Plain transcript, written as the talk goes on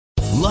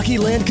Lucky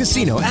Land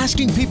Casino,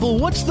 asking people,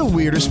 what's the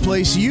weirdest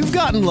place you've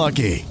gotten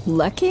lucky?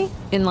 Lucky?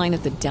 In line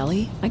at the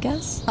deli, I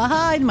guess?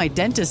 Aha, in my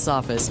dentist's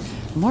office.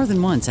 More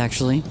than once,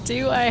 actually.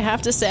 Do I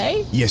have to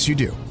say? Yes, you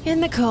do. In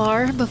the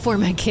car before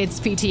my kids'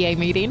 PTA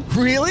meeting.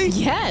 Really?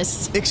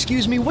 Yes.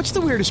 Excuse me, what's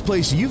the weirdest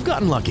place you've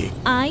gotten lucky?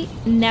 I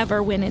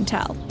never win and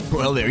tell.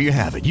 Well, there you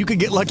have it. You can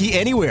get lucky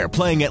anywhere,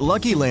 playing at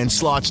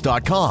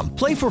LuckyLandSlots.com.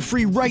 Play for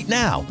free right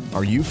now.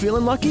 Are you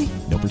feeling lucky?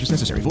 No purchase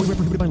necessary. Void where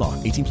prohibited by law.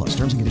 18 plus.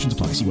 Terms and conditions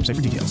apply. See website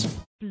for details.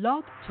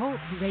 Blog Talk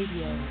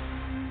Radio.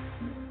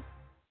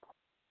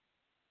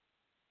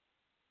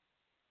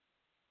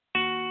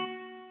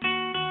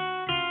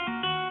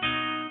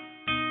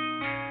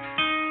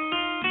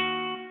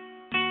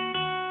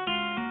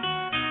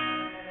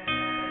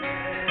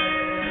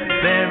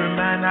 Bear in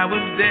mind I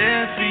was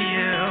there for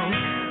you.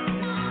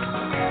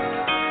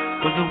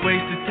 Was a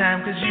waste of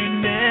time cause you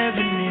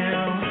never knew.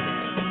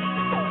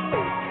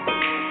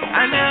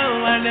 I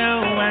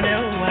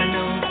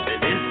know that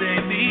this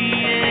ain't the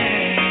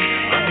end.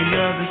 On the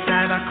other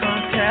side I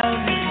can't tell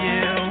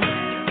you.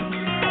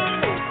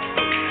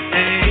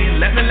 Hey,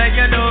 let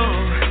you know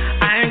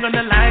I ain't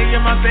gonna lie,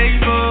 you're my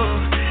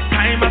favorite.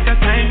 Time after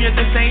time you're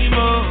the same,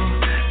 oh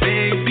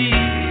baby.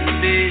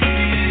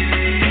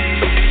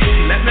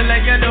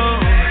 Let you know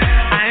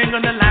I ain't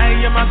gonna lie,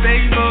 you're my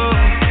favorite.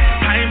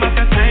 Time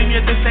after time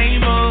you're the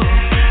same, oh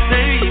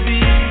baby.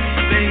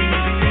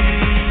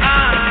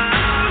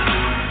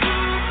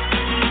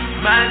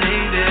 My lady,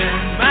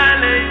 my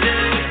lady,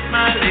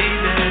 my lady,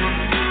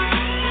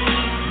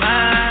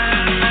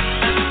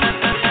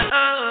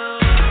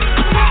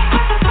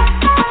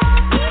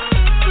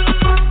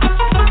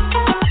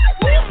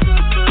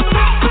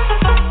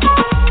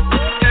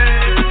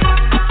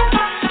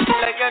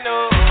 like you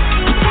know.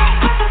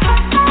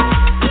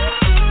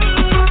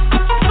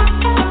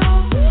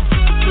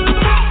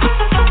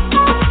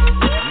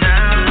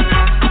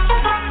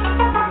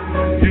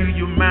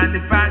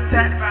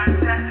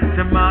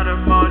 Tomorrow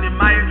morning,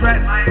 my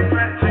address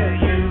to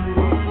you.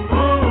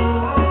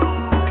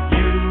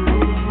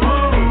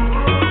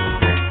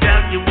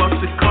 Tell you what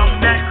to come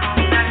next.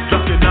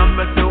 Drop your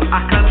number so I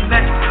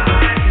connect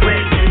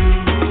with you.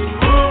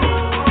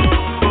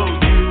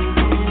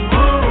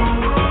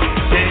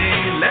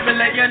 Hey,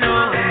 let you know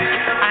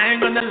I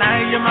ain't gonna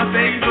lie, you're my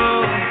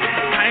favorite.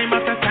 Time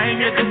after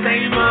time, you're the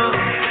same, oh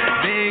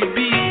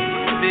baby.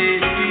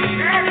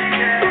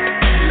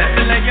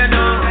 Let you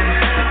know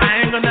I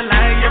ain't gonna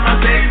lie, you're my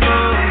favorite.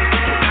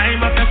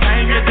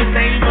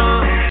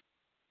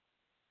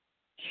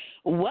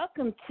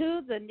 Welcome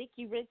to the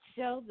Nikki Rich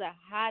Show, the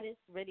hottest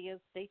radio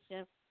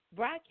station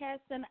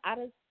broadcasting out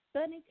of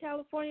sunny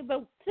California.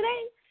 But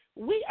today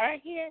we are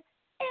here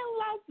in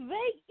Las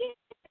Vegas,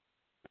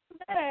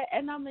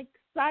 and I'm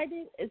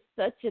excited. It's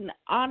such an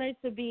honor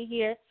to be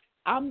here.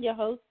 I'm your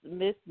host,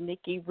 Miss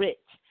Nikki Rich,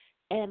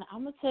 and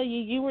I'm going to tell you,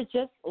 you were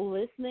just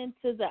listening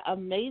to the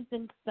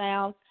amazing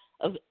sound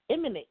of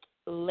Iminic,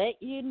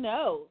 Let You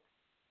Know.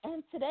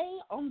 And today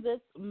on this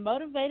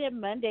Motivated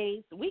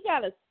Mondays, we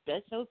got a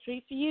special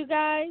treat for you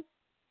guys.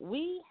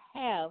 We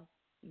have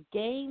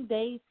Game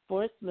Day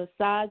Sports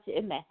Massage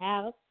in the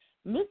house.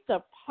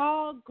 Mr.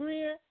 Paul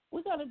Greer,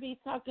 we're going to be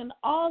talking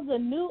all the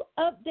new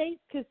updates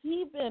because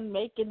he's been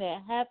making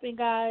it happen,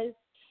 guys.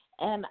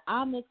 And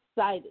I'm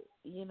excited,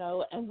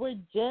 and we're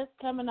just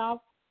coming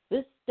off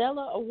this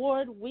Stellar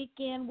Award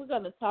weekend. We're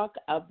going to talk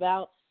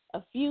about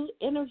a few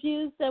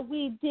interviews that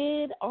we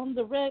did on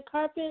the red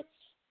carpet.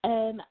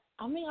 And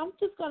I'm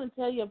just going to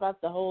tell you about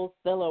the whole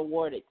Stellar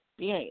Award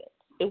experience.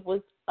 It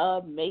was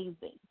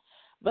amazing.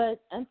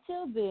 But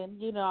until then,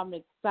 I'm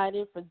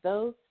excited for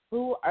those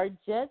who are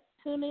just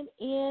tuning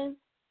in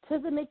to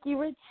the Nikki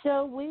Rich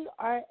Show. We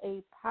are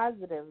a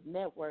positive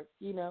network,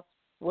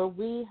 where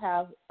we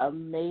have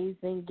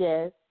amazing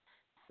guests,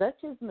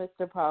 such as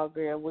Mr. Paul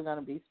Greer. We're going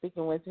to be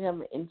speaking with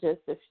him in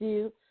just a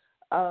few.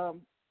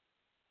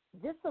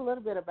 Just a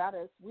little bit about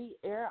us. We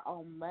air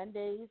on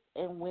Mondays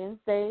and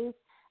Wednesdays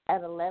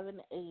at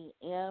 11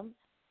 a.m.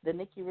 The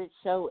Nikki Rich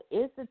Show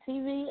is a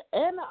TV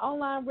and an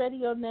online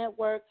radio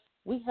network.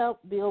 We help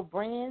build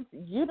brands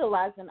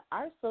utilizing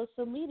our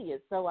social media.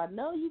 So I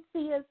know you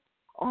see us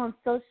on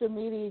social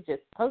media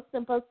just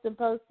posting,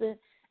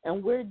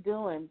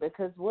 and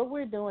because what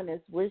we're doing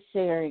is we're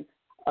sharing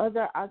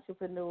other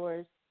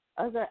entrepreneurs,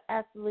 other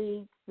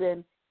athletes,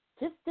 and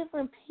just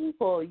different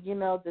people,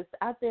 that's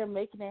out there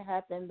making it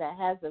happen that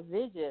has a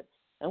vision,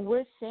 and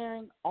we're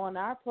sharing on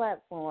our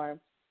platform.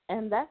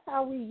 And that's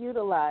how we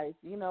utilize,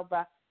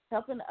 by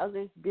helping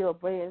others build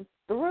brands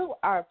through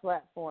our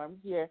platform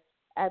here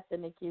at the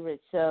Nikki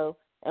Rich Show.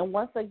 And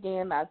once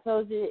again, I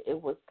told you it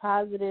was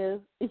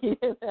positive,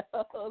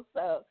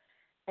 So,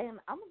 and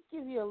I'm going to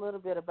give you a little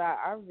bit about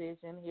our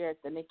vision here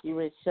at the Nikki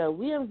Rich Show.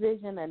 We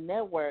envision a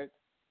network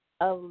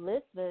of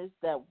listeners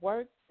that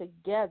work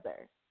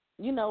together.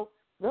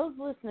 Those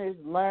listeners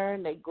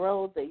learn, they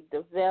grow, they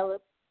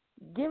develop,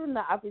 given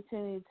the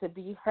opportunity to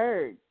be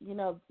heard,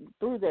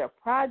 through their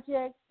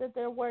projects that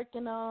they're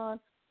working on,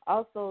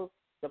 also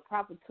the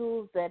proper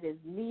tools that is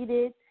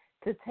needed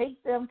to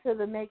take them to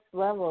the next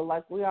level.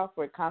 Like we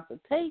offer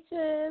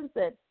consultations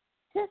and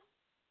just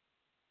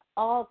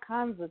all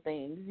kinds of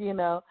things,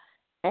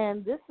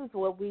 And this is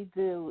what we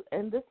do,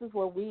 and this is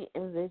what we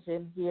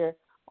envision here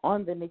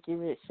on the Nikki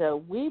Rich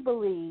Show. We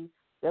believe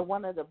that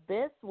one of the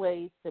best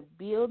ways to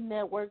build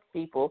network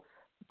people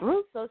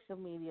through social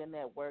media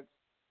networks,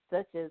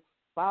 such as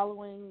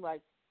following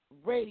like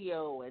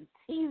radio and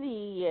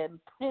TV and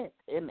print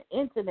and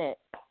internet,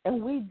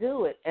 and we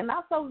do it. And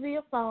also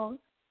via phone.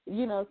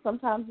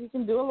 Sometimes you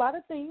can do a lot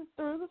of things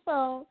through the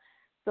phone.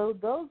 So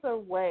those are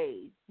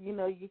ways,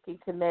 you can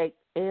connect.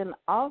 And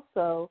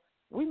also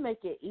we make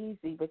it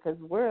easy because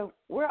we're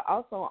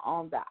also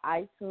on the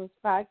iTunes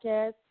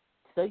podcast,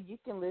 so you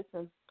can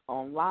listen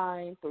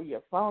online through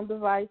your phone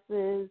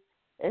devices.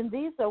 And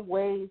these are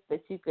ways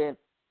that you can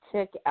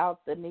check out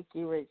the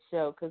Nikki Rich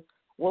Show, because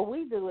what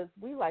we do is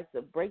we like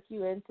to break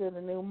you into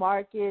the new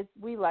markets.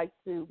 We like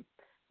to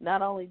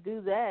not only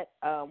do that,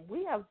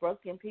 we have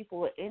broken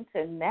people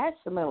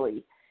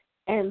internationally,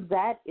 and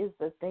that is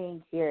the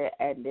thing here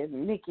at the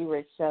Nikki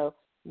Rich Show.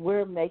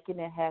 We're making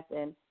it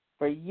happen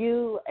for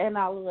you and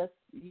all of us.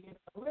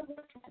 We're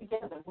working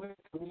together. We're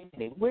a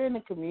community. We're in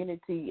a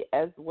community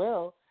as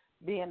well,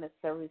 being a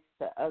service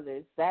to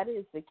others. That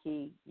is the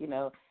key,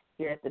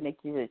 here at the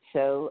Nikki Rich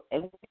Show.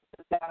 And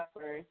we're God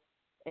first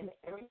in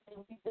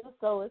everything we do.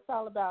 So it's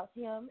all about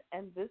him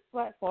and this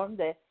platform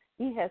that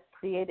he has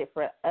created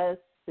for us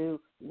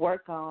to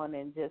work on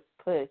and just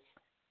push.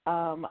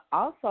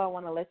 Also, I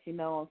want to let you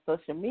know on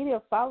social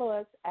media, follow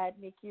us at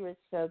Nikki Rich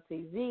Show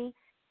TV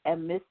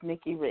and Miss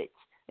Nikki Rich.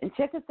 And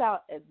check us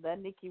out at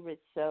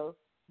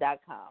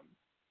theNikkiRichShow.com.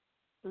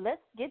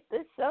 Let's get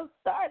this show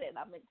started.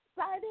 I'm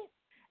excited,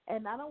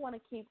 and I don't want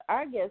to keep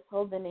our guests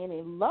holding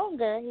any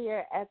longer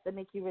here at the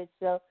Nikki Rich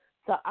Show.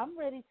 So I'm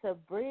ready to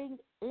bring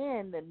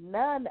in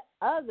none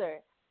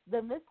other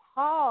than Miss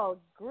Hall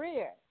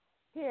Greer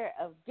here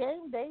of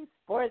Game Day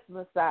Sports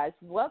Massage.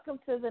 Welcome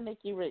to the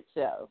Nikki Rich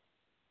Show.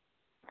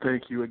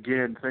 Thank you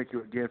again. Thank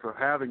you again for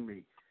having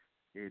me.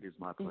 It is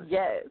my pleasure.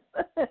 Yes.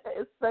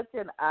 It's such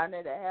an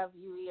honor to have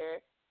you here.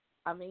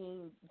 I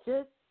mean,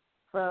 just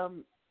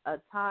from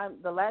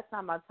the last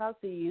time I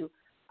talked to you,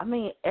 I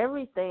mean,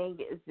 everything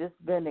has just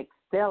been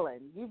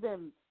excelling. You've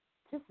been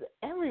just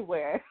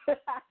everywhere.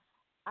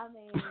 I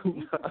mean,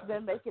 you've just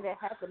been making it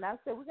happen. I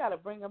said, we got to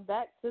bring them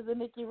back to the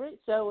Nikki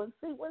Rich Show and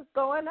see what's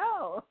going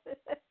on.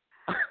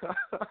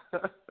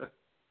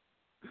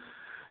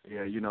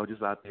 Yeah,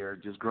 just out there,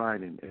 just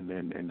grinding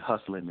and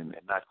hustling and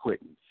not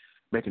quitting,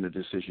 making a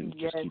decision to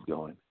just keep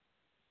going.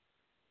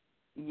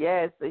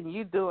 Yes, and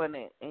you doing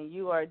it, and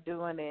you are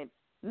doing it.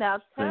 Now,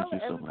 tell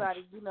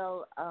everybody,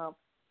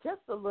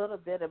 just a little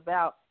bit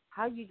about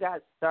how you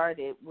got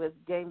started with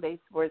Game Day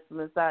Sports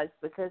Massage,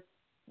 because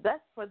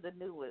that's for the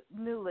new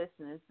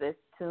listeners that's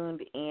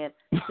tuned in.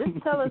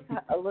 Just tell us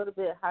a little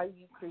bit how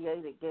you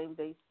created Game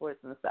Day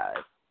Sports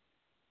Massage.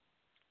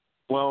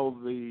 Well,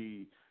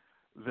 the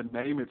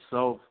name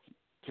itself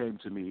came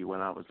to me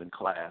when I was in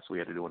class. We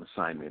had to do an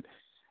assignment,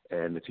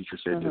 and the teacher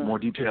said, the more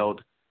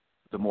detailed,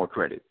 the more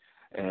credit.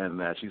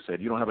 And she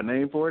said, you don't have a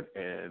name for it?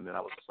 And then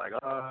I was just like, and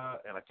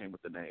I came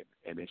with the name.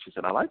 And then she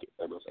said, I like it.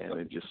 And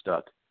it just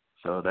stuck.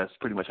 So that's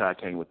pretty much how I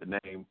came with the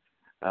name.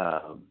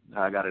 How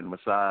I got into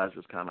massage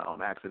was kind of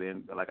on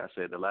accident. Like I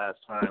said, the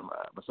last time,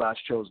 massage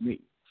chose me.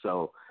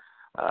 So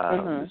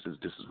this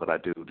is what I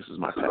do. This is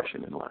my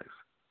passion in life.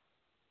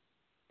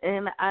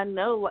 And I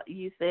know what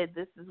you said,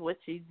 this is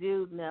what you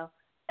do. Now,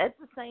 at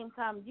the same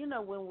time,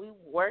 when we're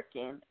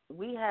working,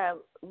 we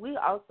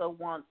also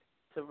want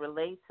to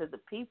relate to the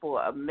people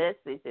a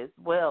message as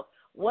well.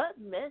 What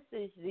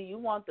message do you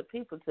want the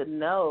people to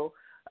know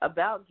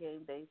about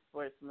Game Day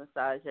Sports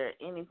Massage, or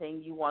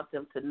anything you want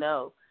them to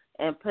know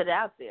and put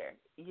out there,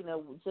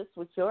 just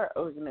with your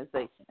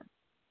organization?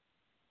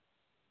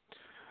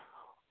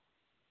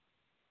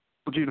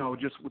 But,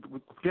 just with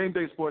Game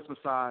Day Sports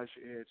Massage,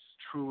 it's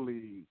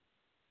truly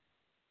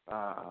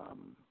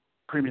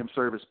premium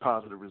service,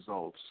 positive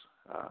results.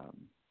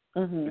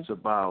 It's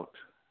about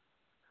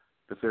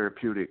the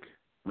therapeutic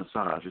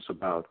massage. It's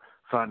about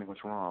finding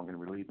what's wrong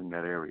and relieving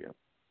that area.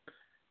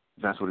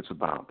 That's what it's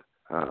about.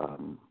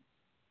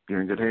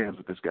 You're in good hands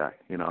with this guy.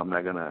 I'm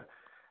not going to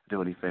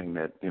do anything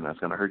that, it's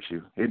going to hurt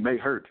you. It may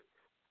hurt,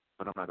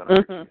 but I'm not going to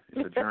hurt you.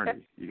 It's a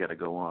journey. You got to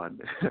go on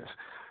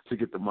to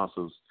get the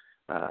muscles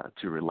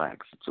to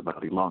relax. It's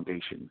about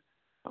elongation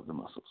of the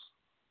muscles.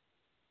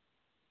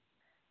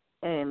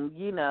 And,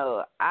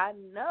 I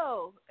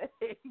know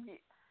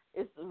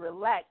it's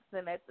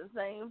relaxing at the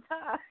same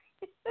time.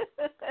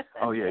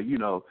 Oh, yeah,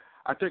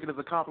 I take it as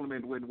a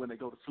compliment when they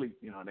go to sleep,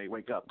 and they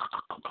wake up.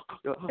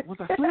 Was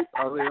I asleep?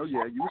 Oh,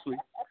 yeah, you asleep.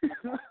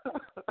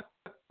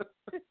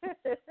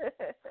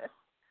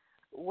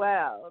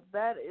 Wow,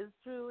 that is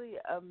truly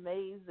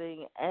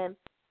amazing. And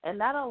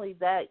not only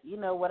that,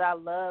 what I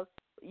love,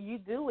 you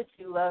do what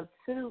you love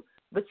too,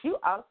 but you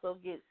also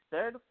get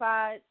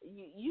certified.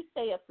 You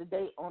stay up to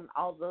date on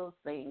all those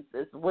things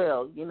as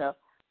well,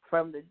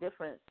 from the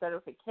different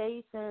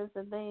certifications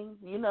and things.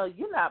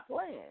 You're not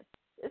playing.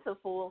 It's a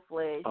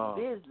full-fledged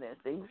business.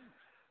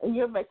 And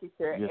you're making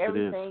sure yes,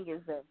 everything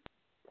is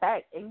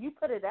intact. And you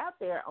put it out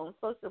there on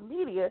social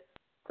media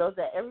so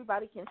that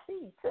everybody can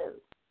see, too.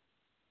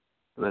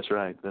 That's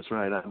right.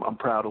 I'm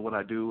proud of what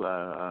I do.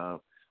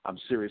 I'm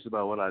serious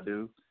about what I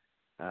do.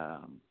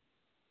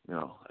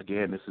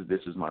 Again,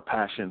 this is my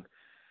passion.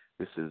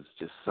 This is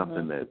just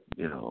something that,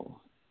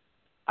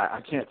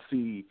 I can't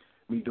see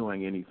me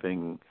doing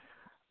anything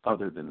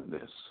other than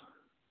this.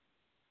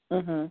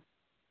 Mhm.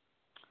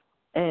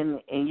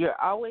 And you're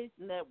always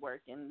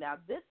networking. Now,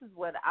 this is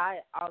what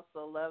I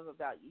also love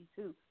about you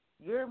too.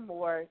 You're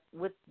more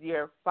with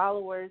your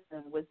followers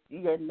and with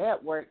your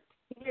network.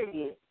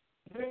 Period.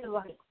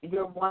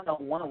 You're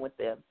one-on-one with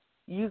them.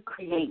 You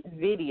create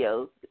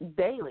videos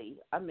daily.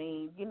 I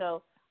mean,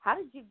 how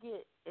did you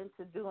get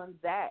into doing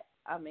that?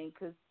 I mean,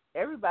 because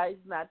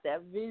everybody's not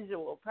that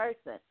visual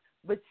person,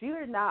 but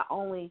you're not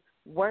only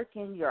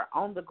working, you're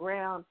on the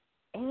ground,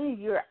 and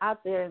you're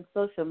out there in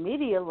social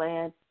media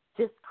land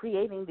just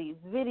creating these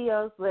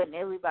videos, letting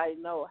everybody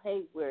know,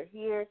 hey, we're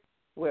here,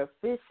 we're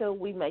official,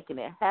 we making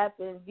it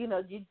happen. You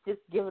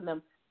just giving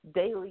them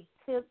daily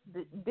tips,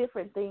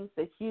 different things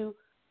that you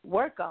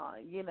work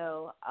on.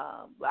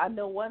 I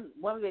know one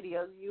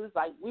video you was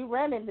like, we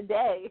ran in the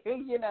day,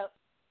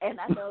 and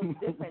I know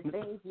different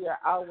things you're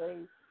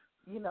always,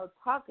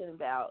 talking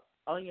about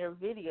on your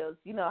videos.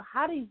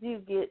 How did you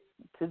get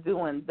to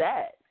doing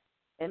that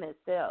in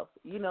itself,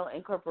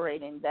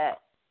 incorporating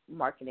that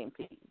marketing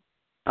piece?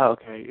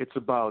 Okay, it's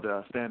about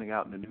standing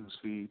out in the news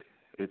feed.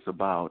 It's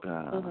about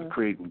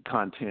creating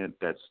content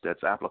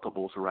that's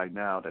applicable to right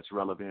now, that's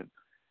relevant.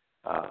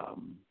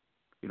 I'm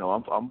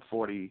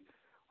 40.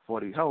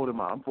 How old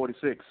am I? I'm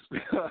 46.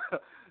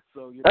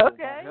 So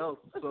okay. my health.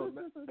 So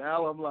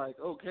now I'm like,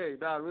 okay,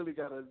 now I really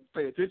gotta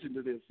pay attention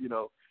to this,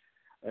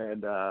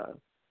 And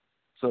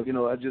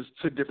so I just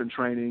took different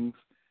trainings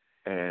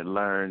and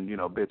learned,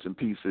 bits and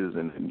pieces,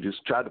 and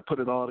just tried to put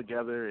it all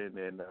together, and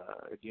then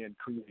again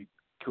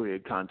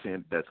create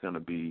content that's going to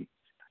be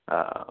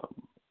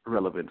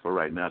relevant for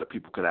right now that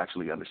people could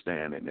actually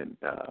understand and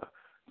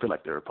feel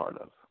like they're a part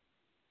of.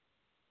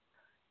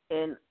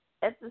 And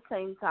at the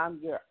same time,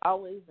 you're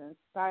always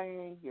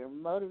inspiring, you're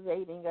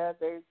motivating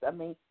others. I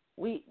mean,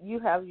 you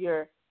have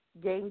your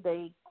game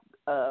day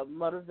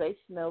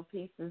motivational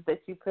pieces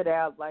that you put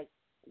out. Like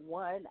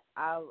one,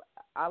 I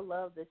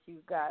love that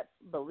you got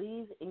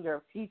believe in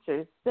your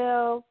future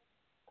self.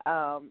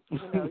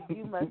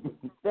 You must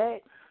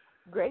expect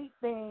great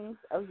things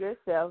of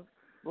yourself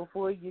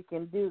before you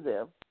can do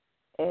them.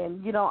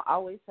 And you don't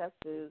always have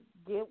to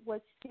get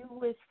what you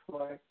wish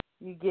for.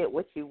 You get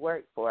what you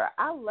work for.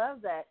 I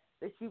love that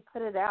you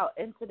put it out.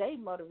 And today,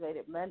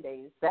 Motivated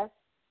Mondays, that's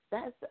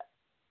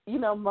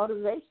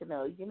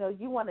motivational.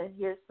 You want to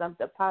hear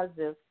something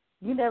positive.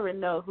 You never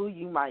know who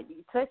you might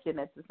be touching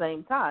at the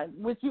same time,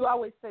 which you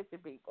always touching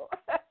people.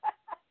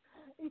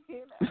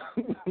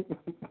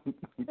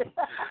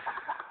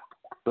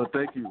 So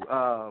thank you.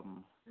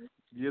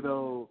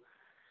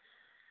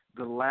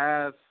 The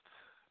last,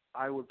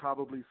 I would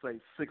probably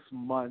say 6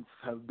 months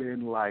have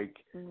been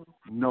like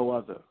no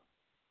other.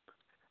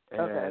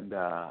 And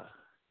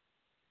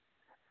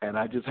and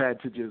I just had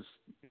to this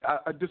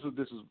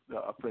is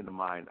a friend of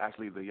mine,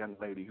 actually the young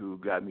lady who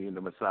got me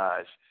into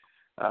massage.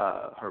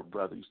 Her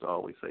brother used to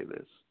always say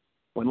this: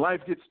 when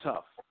life gets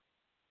tough,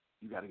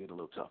 you got to get a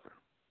little tougher.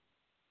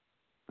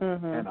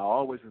 And I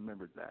always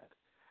remembered that.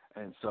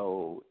 And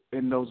so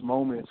in those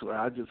moments where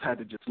I just had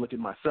to just look at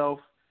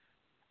myself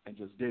and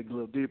just dig a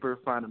little deeper,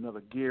 find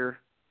another gear,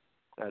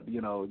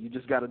 you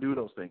just got to do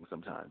those things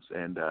sometimes.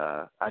 And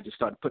I just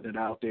started putting it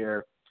out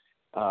there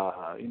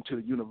into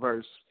the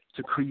universe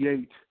to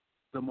create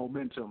the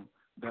momentum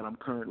that I'm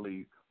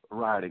currently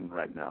riding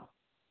right now.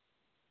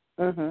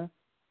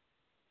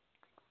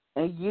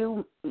 And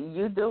you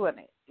doing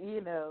it.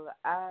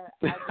 I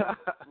just,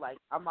 like,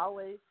 I'm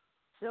always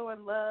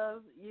showing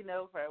love,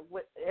 for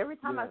every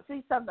time I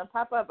see something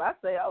pop up, I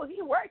say, oh,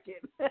 he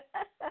working. So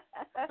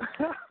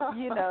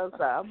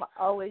I'm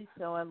always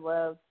showing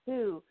love,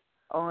 too,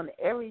 on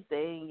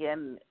everything.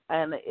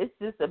 And it's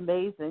just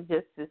amazing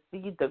just to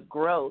see the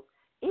growth.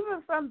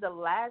 Even from the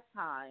last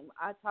time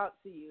I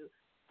talked to you,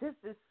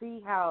 just to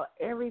see how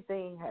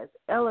everything has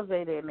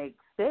elevated and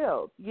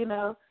excelled,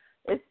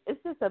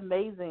 It's just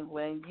amazing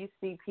when you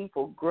see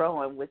people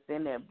growing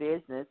within their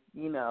business,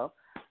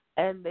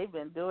 and they've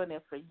been doing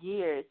it for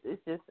years.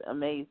 It's just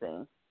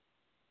amazing.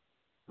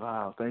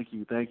 Wow, thank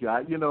you.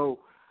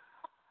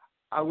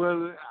 I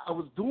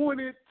was doing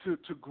it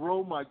to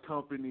grow my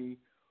company,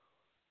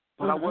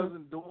 but I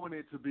wasn't doing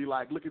it to be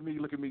like, look at me,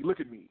 look at me, look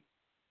at me.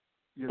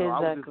 Exactly. I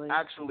was just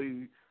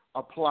actually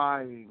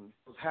applying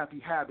those happy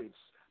habits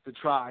to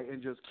try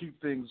and just keep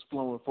things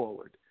flowing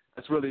forward.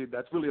 That's really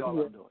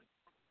all I'm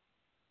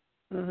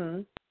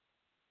doing.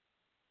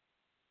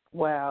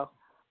 Wow.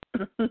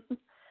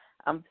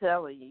 I'm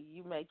telling you,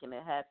 you making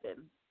it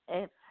happen.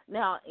 And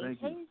now, in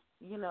case,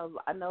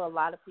 I know a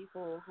lot of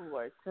people who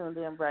are tuned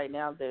in right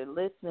now, they're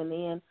listening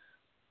in.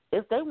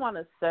 If they want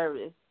a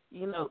service,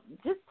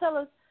 just tell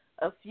us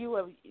a few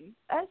of you.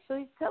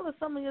 Actually, tell us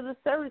some of the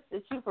service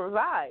that you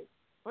provide.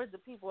 for the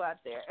people out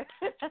there?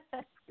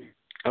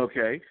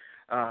 Okay.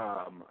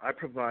 I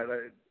provide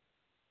a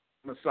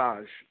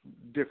massage,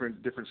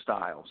 different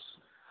styles.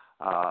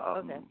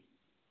 Okay.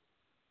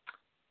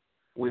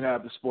 We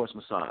have the sports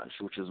massage,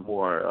 which is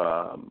more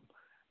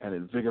an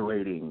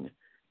invigorating,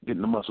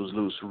 getting the muscles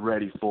loose,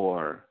 ready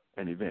for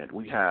an event.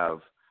 We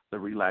have the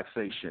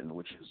relaxation,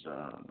 which is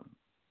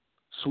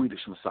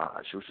Swedish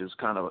massage, which is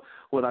kind of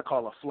what I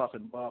call a fluff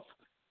and buff.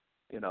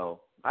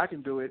 I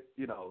can do it,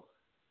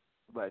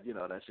 but,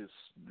 that's just,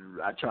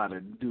 I try to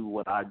do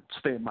what I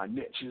stay in my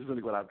niche is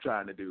really what I'm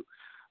trying to do.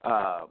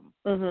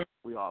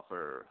 We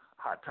offer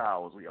hot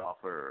towels. We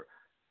offer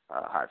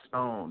hot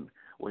stone.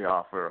 We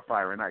offer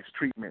fire and ice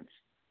treatments.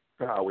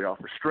 We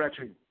offer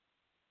stretching.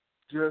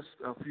 Just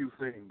a few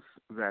things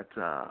that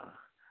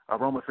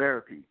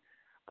aromatherapy.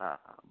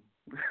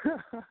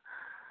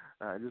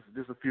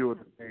 Just a few of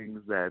the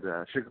things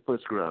that sugar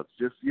foot scrubs.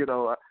 Just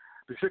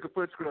the sugar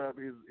foot scrub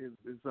is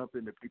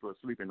something that people are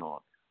sleeping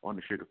on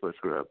the sugar foot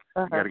scrub.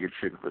 You got to get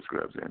sugar foot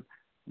scrubs in,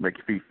 make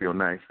your feet feel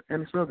nice,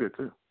 and it smells good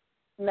too.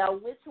 Now,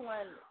 which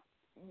one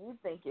you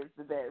think is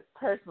the best,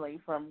 personally?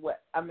 From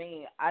what I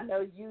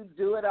know you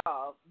do it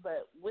all,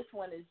 but which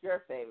one is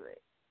your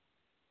favorite?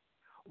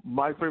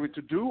 My favorite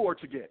to do or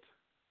to get?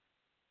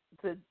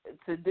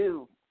 To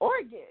do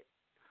or get,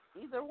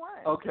 either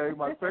one. Okay,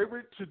 my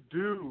favorite to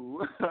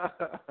do.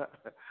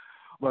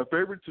 My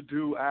favorite to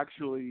do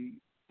actually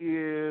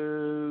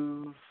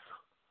is,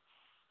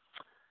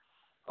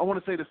 I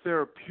want to say the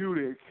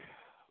therapeutic,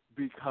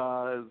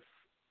 because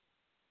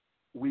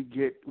we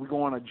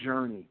go on a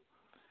journey.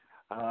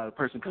 The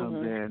person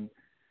comes in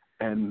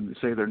and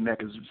say their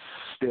neck is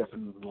stiff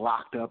and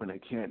locked up and they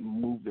can't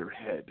move their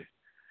head.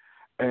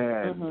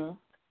 And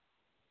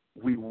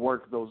we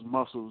work those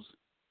muscles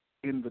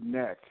in the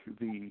neck,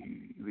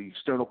 the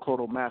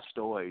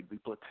sternocleidomastoid, the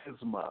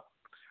platysma,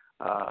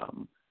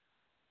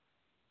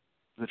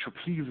 the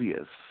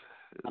trapezius,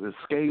 the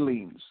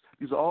scalenes.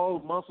 These are all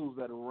muscles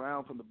that are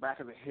around from the back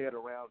of the head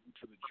around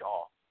to the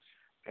jaw.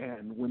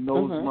 And when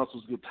those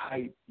muscles get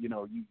tight, you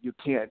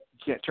can't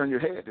turn your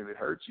head and it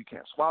hurts. You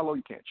can't swallow.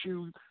 You can't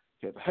chew.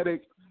 You have a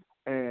headache.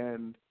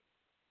 And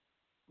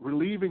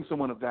relieving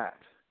someone of that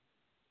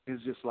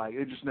is just like,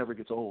 it just never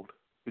gets old.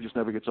 It just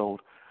never gets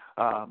old.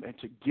 And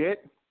to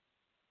get,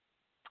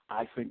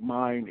 I think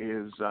mine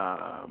is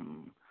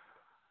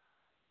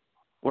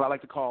what I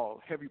like to call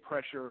heavy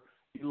pressure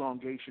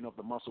elongation of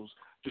the muscles,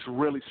 just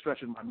really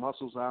stretching my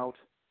muscles out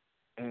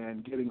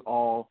and getting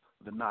all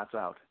the knots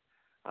out.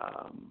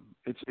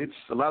 It's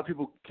a lot of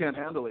people can't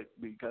handle it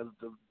because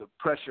the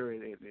pressure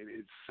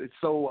it's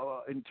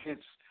so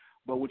intense.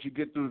 But once you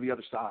get through the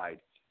other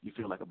side, you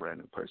feel like a brand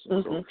new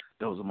person. So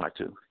those are my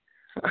two.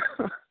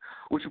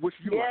 Which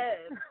you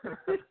like?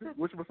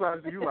 Which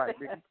massage do you like,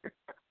 Nikki?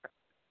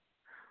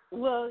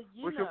 Well,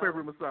 what's your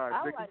favorite massage,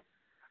 Nikki?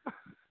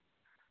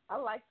 I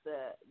like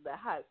the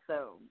hot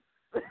stone.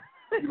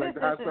 You like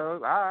the hot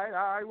stone? All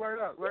right, word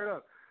up.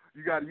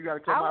 You got to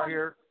come out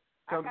here.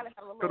 Come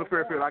to the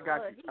Fairfield. I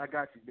got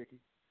you, Nikki.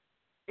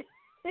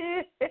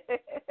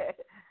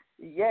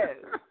 Yes,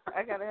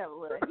 I gotta have a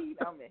little heat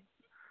on me.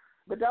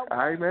 But don't.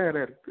 I ain't mad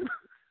at it.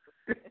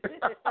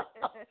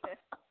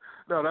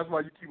 No, that's why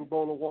you keep a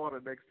bowl of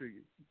water next to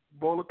you.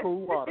 Bowl of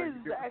cool water.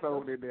 Exactly. You get the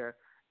stone in there,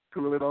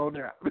 cool it on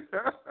down.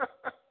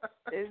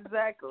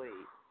 Exactly.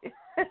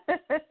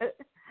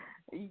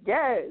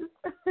 Yes.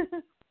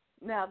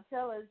 Now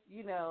tell us,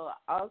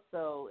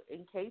 also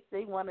in case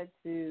they wanted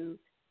to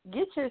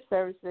get your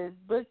services,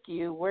 book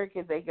you, where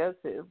could they go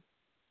to?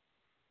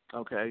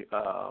 Okay,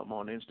 I'm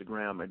on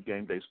Instagram at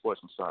Game Day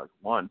Sports Massage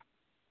 1,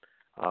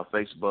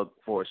 Facebook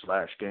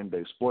 /Game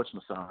Day Sports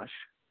Massage.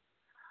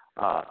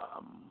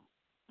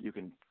 You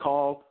can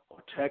call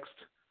or text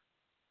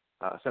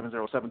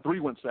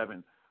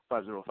 707-317-5058.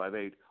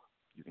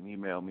 You can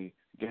email me,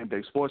 Game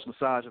Day Sports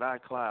Massage at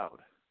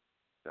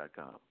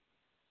iCloud.com.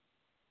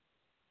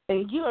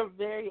 And you are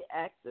very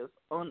active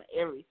on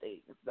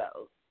everything,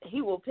 though.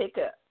 He will pick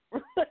up.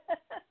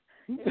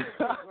 He will pick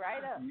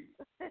right up.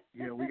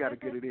 Yeah, we got to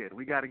get it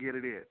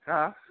in.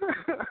 Huh?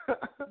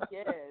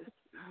 Yes,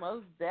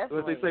 most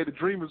definitely. But they say the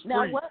dream is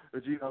now, free,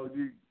 but you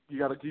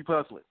got to keep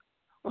hustling.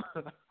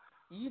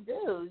 You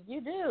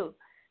do.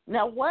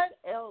 Now, what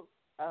else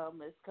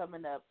is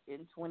coming up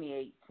in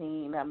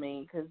 2018? I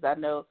mean, because I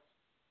know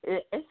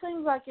it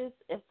seems like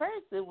at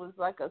first it was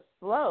like it's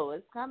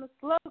kind of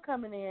slow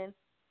coming in,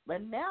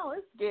 but now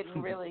it's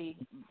getting really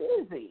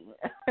busy.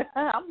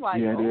 I'm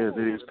like, yeah, it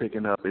is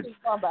picking up. It's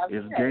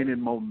gaining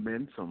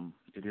momentum.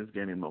 It is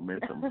gaining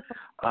momentum.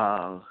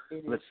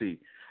 Let's see,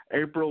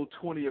 April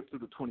 20th through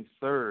the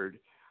 23rd,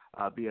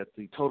 I'll be at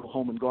the Total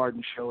Home and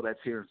Garden Show. That's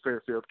here in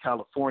Fairfield,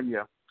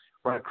 California,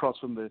 right across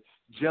from the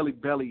Jelly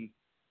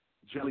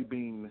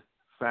Bean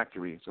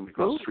Factory. It's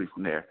across the street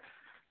from there.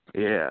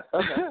 Yeah.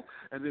 Okay.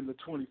 And then the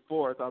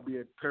 24th, I'll be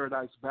at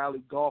Paradise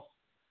Valley Golf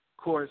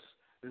Course.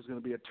 There's going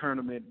to be a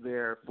tournament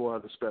there for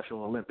the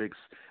Special Olympics.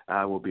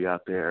 I will be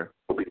out there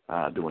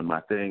doing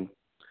my thing.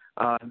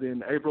 And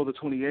then April the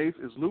 28th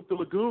is Loop the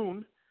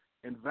Lagoon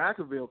in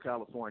Vacaville,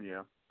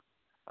 California.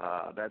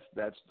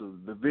 That's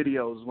the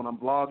videos when I'm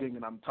vlogging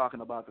and I'm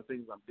talking about the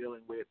things I'm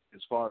dealing with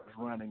as far as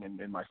running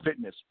and my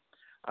fitness.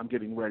 I'm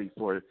getting ready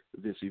for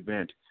this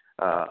event.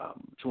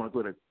 Just want to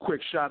put a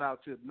quick shout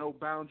out to No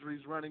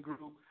Boundaries Running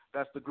Group.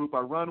 That's the group I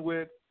run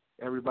with.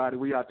 Everybody,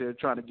 we out there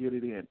trying to get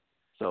it in.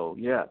 So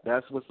yeah,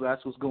 that's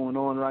what's going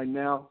on right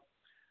now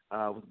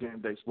with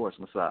Game Day Sports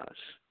Massage.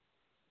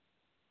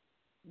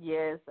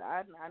 Yes,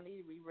 I need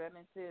to be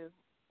running too.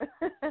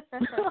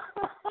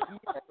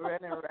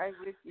 Running right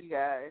with you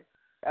guys.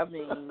 I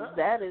mean,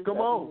 that is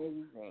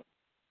amazing.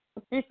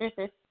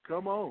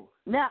 Come on.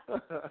 Now,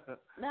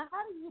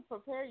 how do you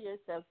prepare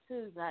yourself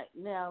too?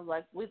 Now,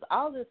 like with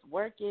all this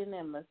working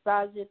and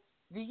massaging,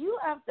 do you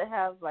have to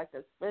have like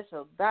a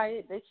special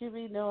diet that you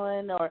be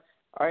doing, or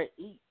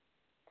eat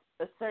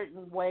a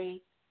certain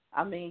way?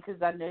 I mean,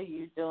 because I know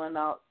you're doing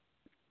all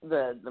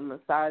the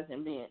massage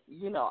and being,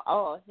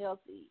 all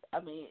healthy. I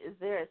mean, is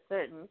there a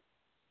certain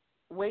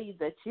way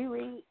that you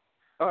eat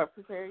or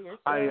prepare yourself?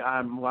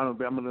 I'm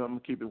gonna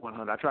keep it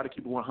 100. I try to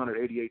keep it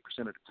 188%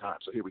 of the time.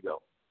 So here we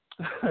go.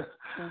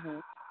 Mm-hmm.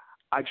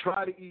 I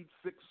try to eat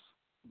 6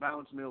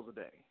 balanced meals a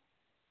day.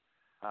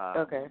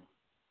 Okay.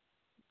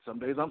 Some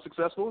days I'm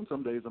successful and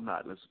some days I'm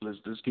not. Let's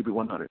just keep it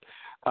 100.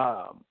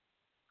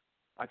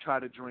 I try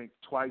to drink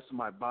twice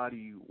my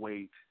body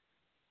weight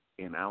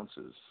in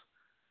ounces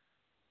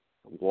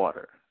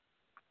water.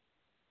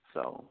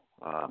 So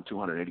I'm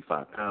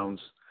 285 pounds,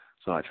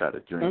 so I try to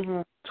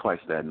drink twice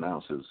that in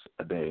ounces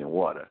a day in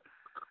water.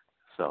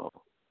 So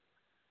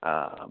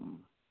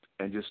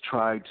and just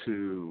try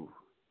to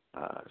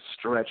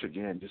stretch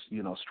again. Just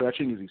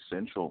stretching is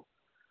essential.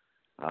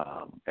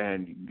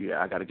 And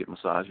yeah, I got to get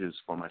massages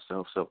for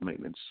myself,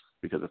 self-maintenance,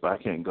 because if I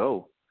can't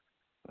go,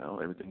 well,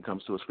 everything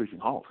comes to a screeching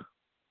halt.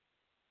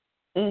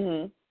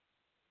 Mhm.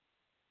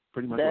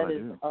 Pretty much that what I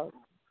is do.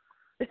 Awesome.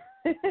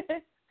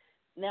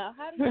 Now,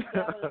 how do you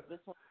balance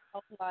between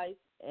home life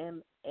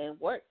and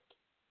work?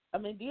 I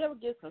mean, do you ever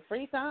get some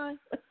free time?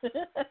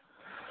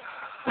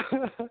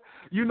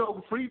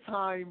 Free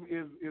time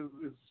is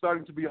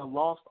starting to be a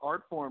lost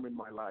art form in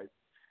my life,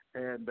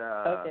 and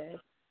okay.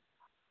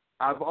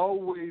 I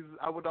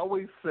would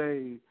always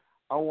say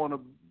I want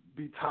to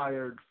be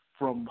tired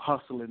from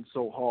hustling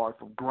so hard,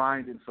 from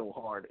grinding so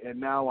hard, and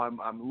now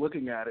I'm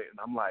looking at it and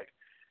I'm like,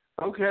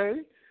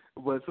 okay,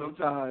 but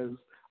sometimes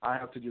I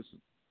have to just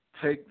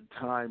take the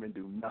time and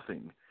do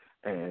nothing,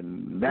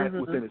 and that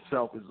within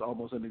itself is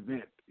almost an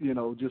event,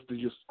 just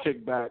to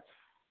kick back,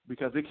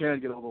 because it can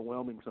get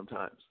overwhelming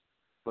sometimes.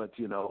 But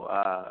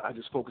I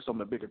just focus on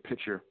the bigger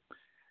picture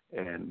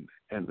and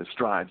the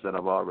strides that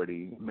I've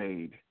already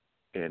made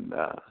en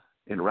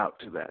route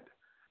to that.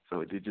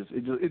 So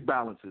it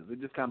balances.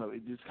 It just kind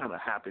of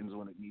happens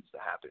when it needs to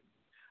happen.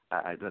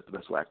 That's the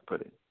best way I can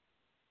put it.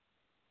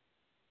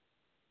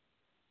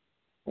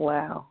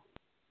 Wow.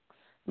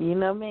 You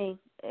know me,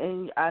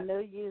 and I know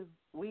you.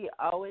 We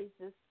always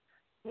just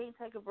can't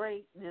take a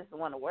break. Just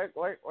want to work.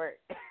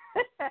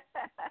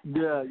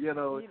 Yeah,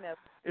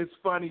 it's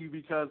funny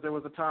because there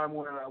was a time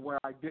where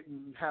I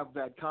didn't have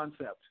that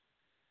concept,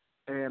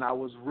 and I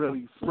was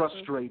really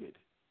frustrated.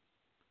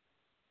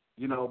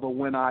 But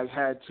when I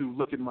had to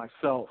look at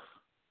myself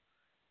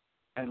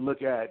and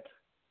look at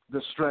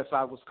the stress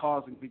I was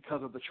causing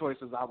because of the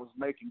choices I was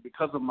making,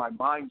 because of my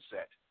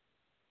mindset.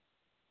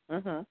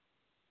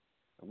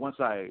 Once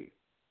I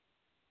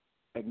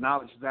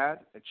acknowledged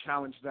that, and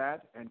challenged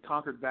that, and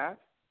conquered that,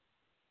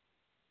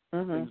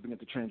 things began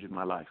to change in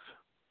my life.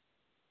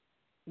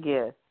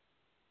 Yes.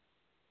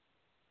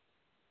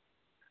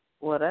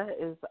 Well, that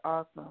is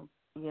awesome,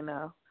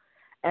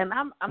 And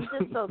I'm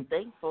just so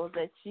thankful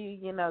that you,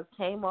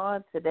 came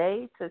on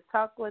today to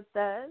talk with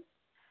us.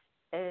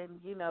 And,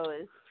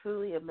 it's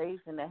truly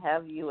amazing to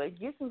have you. And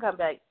you can come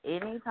back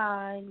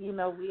anytime.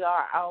 We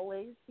are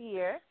always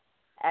here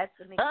at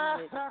the Nikki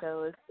Rich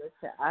Show. It's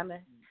such an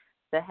honor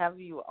to have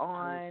you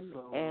on.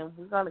 And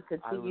we're going to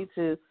continue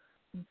to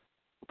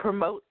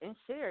promote and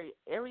share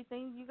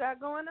everything you got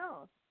going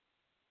on.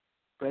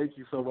 Thank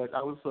you so much.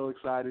 I was so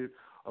excited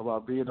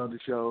about being on the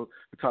show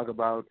to talk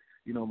about,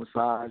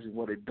 massage and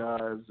what it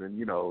does, and,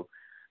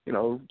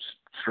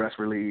 stress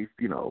relief,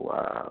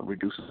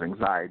 reduces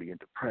anxiety and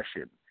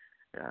depression,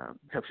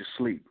 helps you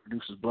sleep,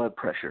 reduces blood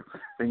pressure,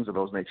 things of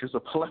those nature. It's a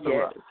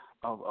plethora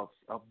of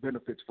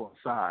benefits for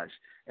massage,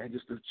 and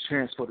just a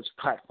chance for this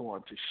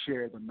platform to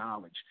share the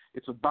knowledge.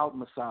 It's about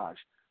massage.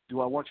 Do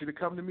I want you to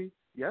come to me?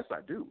 Yes,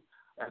 I do,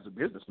 as a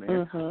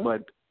businessman,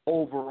 but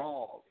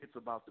overall, it's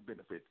about the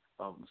benefit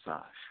of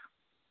massage.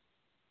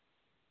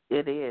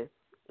 It is.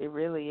 It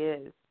really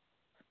is.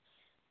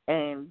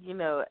 And,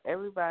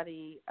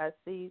 everybody, I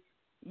see,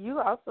 you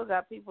also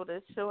got people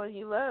that's showing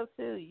you love,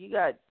 too. You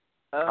got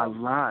a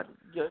lot.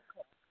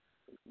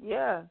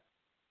 Yeah.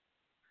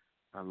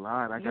 A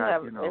lot. I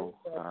got,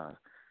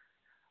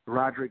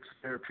 Roderick's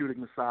Therapeutic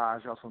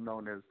Massage, also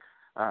known as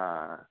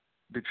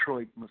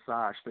Detroit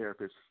Massage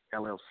Therapist,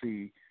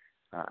 LLC,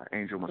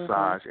 Angel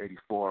Massage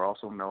 84,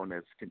 also known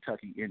as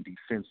Kentucky Indy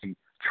Cincy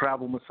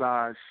Travel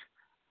Massage,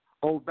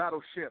 Old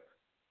Battleship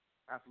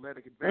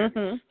Athletic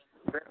Advantage,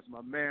 That's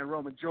my man,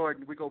 Roman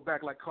Jordan. We go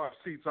back like car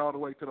seats all the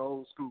way to the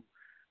old school.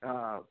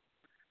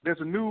 There's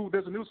a new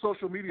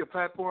social media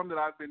platform that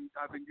I've been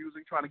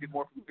using, trying to get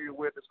more familiar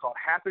with. It's called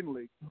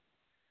Happenly,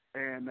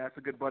 and that's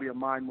a good buddy of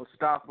mine,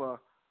 Mustafa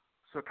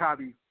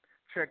Sakabi.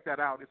 Check that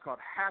out. It's called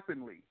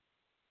Happenly,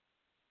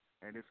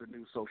 and it's a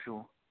new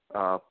social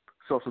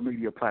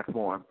media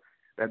platform.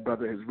 That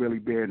brother has really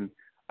been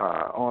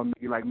on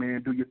me, like,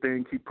 man, do your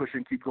thing, keep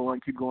pushing, keep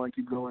going,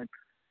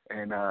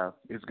 and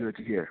it's good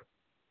to hear.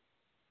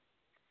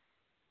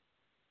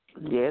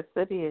 Yes,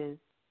 it is.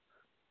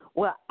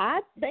 Well,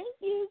 I thank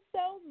you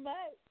so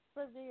much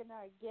for being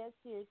our guest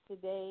here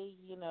today.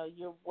 You know,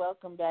 you're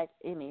welcome back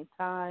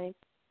anytime.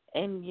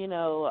 And, you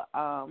know,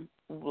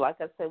 like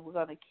I said, we're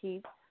going to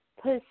keep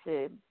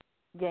pushing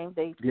Game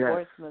Day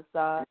Sports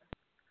Massage.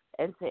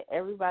 And to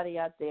everybody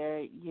out there,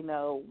 you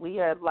know,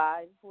 we are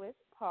live with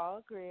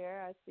Paul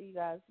Greer. I see you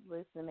guys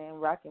listening,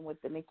 rocking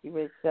with the Nikki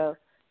Rich Show.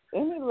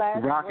 Any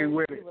last words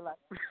you would like?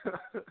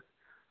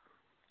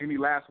 Any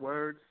last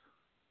words?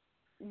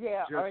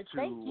 Yeah, just or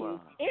thank you.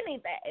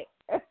 Anything.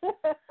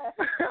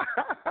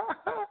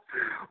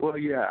 Well,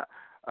 yeah.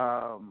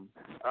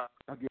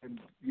 Again,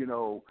 you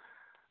know,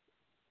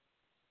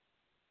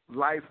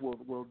 life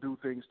will do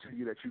things to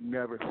you that you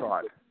never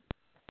thought.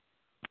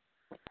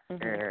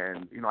 Mm-hmm.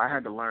 And, you know, I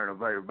had to learn a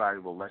very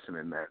valuable lesson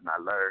in that. And I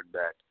learned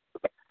that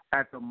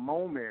at the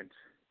moment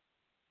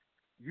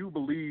you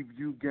believe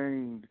you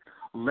gained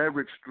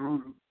leverage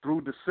through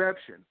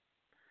deception,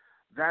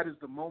 that is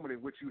the moment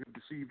in which you have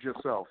deceived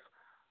yourself.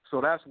 So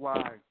that's why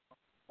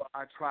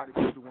I try to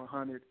keep it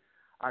 100.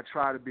 I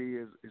try to be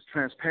as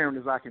transparent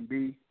as I can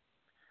be.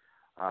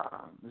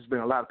 There's been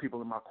a lot of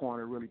people in my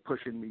corner really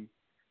pushing me,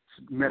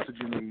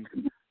 messaging me,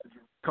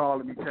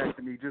 calling me,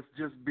 texting me,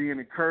 just being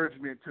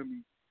encouragement to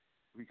me,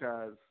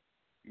 because,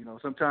 you know,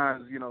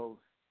 sometimes, you know,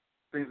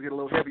 things get a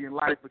little heavy in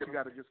life, but you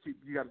got to just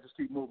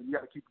keep moving. You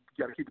got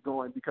to keep it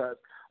going, because,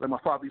 like my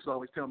father used to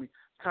always tell me,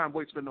 time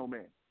waits for no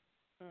man.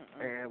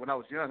 Mm-mm. And when I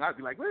was young, I'd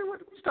be like, wait, what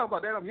you talking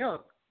about that? I'm young.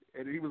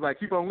 And he was like,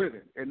 keep on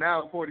living. And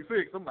now I'm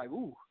 46. I'm like,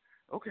 ooh,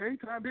 okay,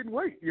 time didn't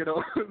wait, you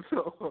know.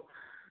 So,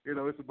 you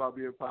know, it's about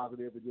being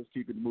positive and just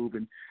keeping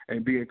moving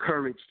and be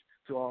encouraged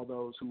to all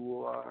those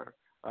who are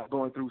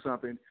going through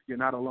something. You're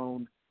not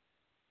alone.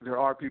 There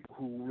are people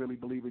who really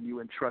believe in you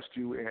and trust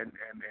you and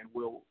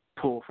will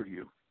pull for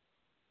you.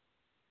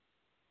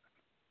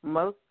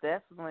 Most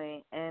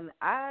definitely. And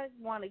I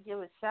want to give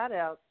a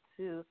shout-out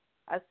to,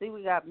 I see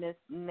we got Miss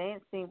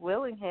Nancy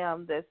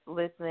Willingham that's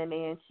listening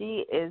in.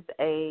 She is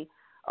a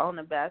own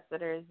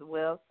ambassador as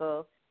well.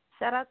 So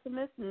shout out to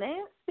Miss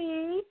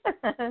Nancy.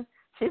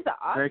 She's an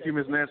author. Thank you,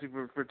 Miss Nancy,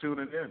 for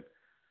tuning in.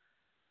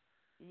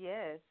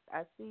 Yes,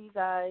 I see you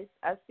guys.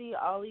 I see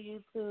all of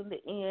you tuned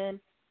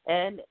in.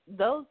 And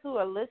those who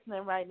are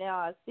listening right now,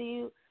 I see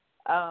you.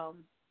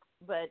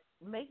 But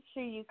make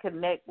sure you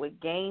connect with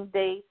Game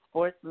Day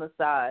Sports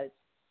Massage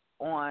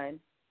on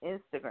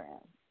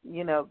Instagram.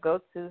 You know, go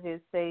to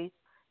his page,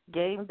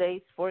 Game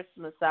Day Sports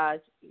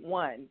Massage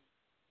 1.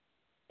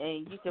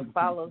 And you can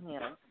follow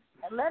him.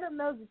 And let him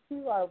know that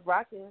you are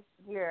rocking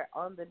here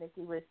on the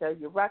Nikki Rich Show.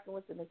 You're rocking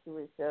with the Nikki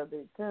Rich Show.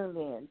 They're tuned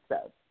in.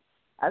 So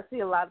I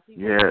see a lot of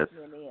people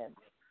listening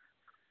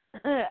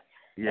in. And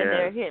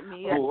they're hitting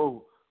me up.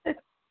 Oh,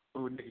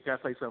 Nikki, can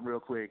I say something real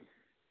quick?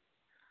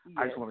 Yes.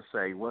 I just want to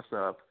say what's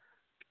up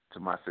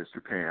to my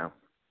sister, Pam.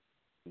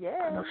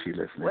 Yeah. I know she's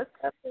listening. What's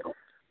up?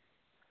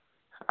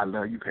 I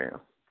love you, Pam.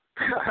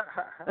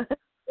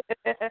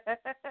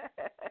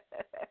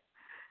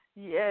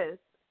 Yes.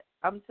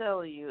 I'm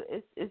telling you,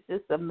 it's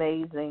just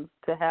amazing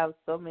to have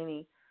so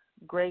many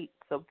great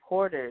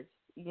supporters,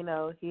 you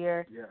know,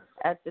 here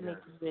at the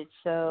Nikki Rich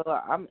Show.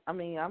 I'm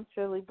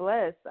truly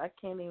blessed. I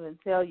can't even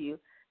tell you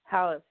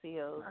how it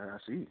feels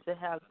to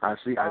have. I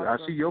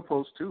see your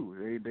posts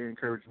too. They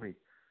encourage me.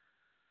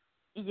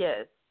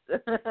 Yes.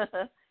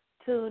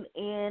 Tune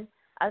in.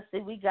 I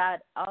see we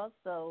got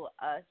also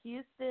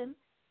Houston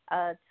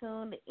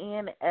tuned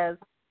in as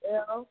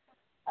well.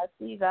 I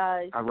see you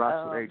guys. I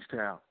rocks with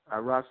H-Town. I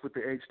rocks with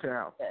the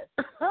H-Town.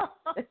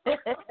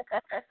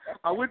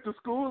 I went to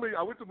schooling.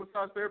 I went to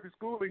massage therapy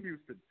school in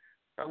Houston.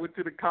 I went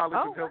to the College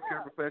of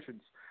Healthcare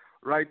Professions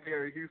right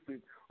there in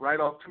Houston, right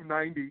off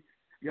 290.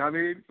 You know what I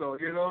mean? So,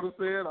 you know what I'm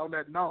saying? On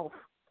that north.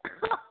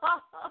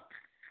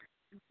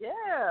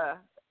 Yeah.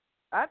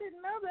 I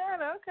didn't know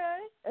that. Okay.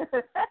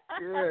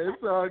 Yeah,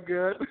 it's all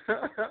good.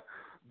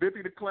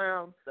 Bippy the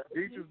Clown,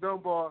 Beatrice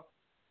Dunbar.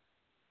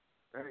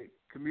 Hey,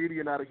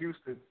 comedian out of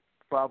Houston.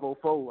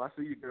 504. I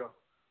see you, girl.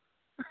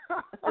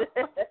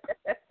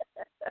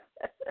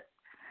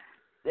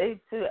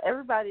 To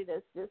everybody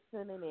that's just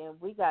tuning in,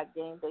 we got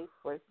Game Day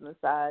Sports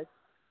Massage,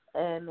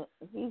 and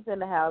he's in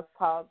the house,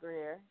 Paul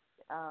Greer.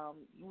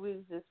 We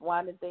was just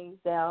winding things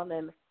down,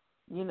 and,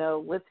 you know,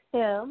 with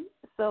him.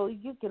 So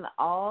you can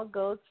all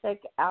go check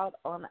out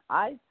on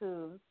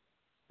iTunes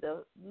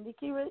the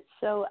Nikki Rich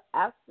Show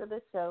after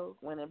the show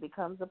when it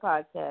becomes a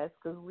podcast,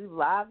 because we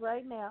live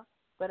right now.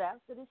 But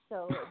after the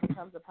show, it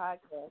becomes a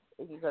podcast,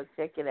 and you go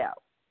check it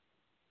out.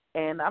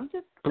 And I'm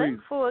just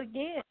thankful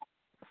again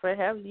for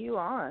having you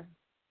on.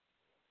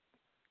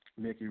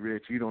 Nikki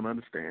Rich, you don't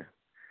understand.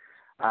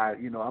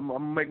 I'm gonna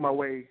make my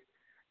way.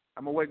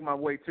 I'm gonna make my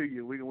way to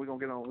you. We're gonna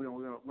get on. We're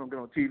gonna get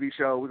on a TV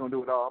show. We're gonna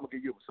do it all. I'm gonna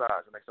give you a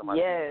massage the next time I see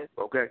you.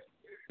 Okay.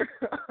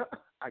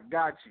 I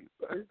got you.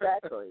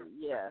 Exactly.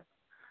 Yeah.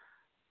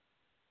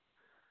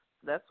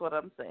 That's what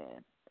I'm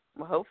saying.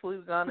 Well, hopefully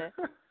we're gonna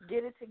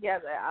get it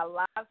together. Our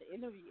live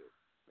interview.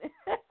 Hey,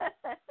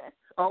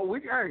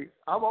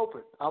 I'm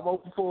open. I'm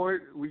open for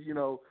it.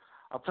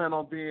 I plan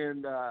on being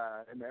in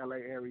the LA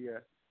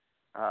area.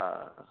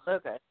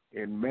 Okay.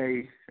 In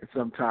May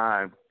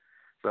sometime,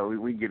 so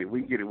we can get it.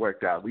 We can get it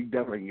worked out. We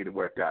definitely can get it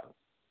worked out.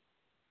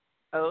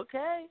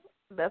 Okay,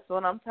 that's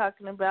what I'm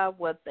talking about.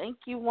 Well, thank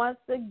you once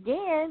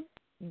again,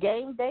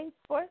 Game Day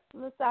Sports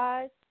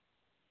Massage,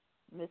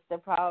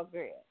 Mr. Paul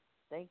Greer.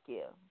 Thank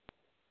you.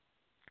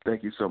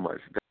 Thank you so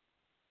much.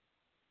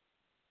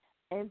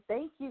 And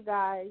thank you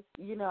guys.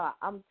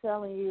 I'm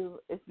telling you,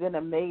 it's been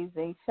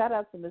amazing. Shout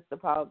out to Mr.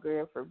 Paul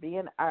Greer for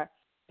being our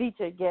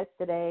featured guest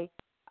today.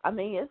 I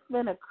mean, it's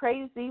been a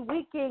crazy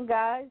weekend,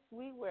 guys.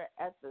 We were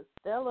at the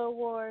Stellar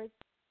Awards.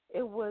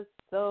 It was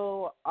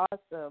so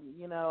awesome.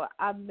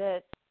 I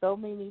met so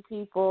many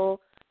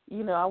people.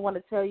 I want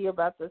to tell you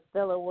about the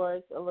Stellar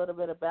Awards, a little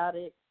bit about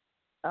it,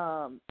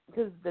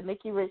 because the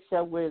Nikki Rich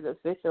Show, we're the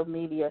official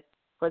media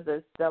for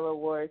the Stellar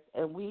Awards,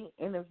 and we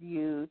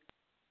interviewed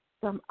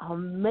some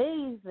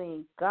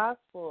amazing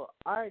gospel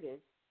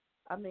artists.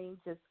 I mean,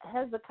 just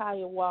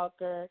Hezekiah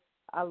Walker.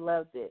 I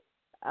loved it.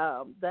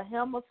 The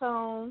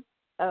Hamiltons.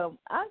 I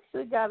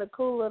actually got a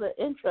cool little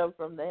intro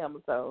from the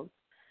Hamiltons.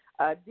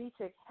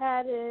 Dietrich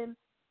Haddon,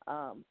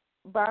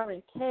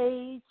 Byron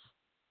Cage,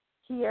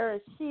 Kiara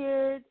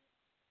Sheard.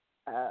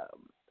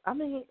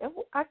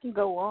 I can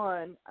go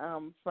on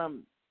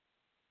from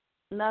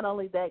not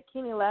only that,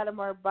 Kenny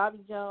Latimer, Bobby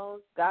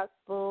Jones,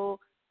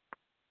 gospel,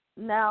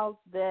 Niles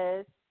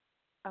Best.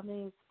 I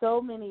mean, so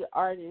many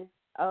artists.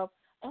 And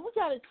we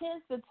got a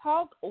chance to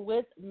talk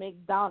with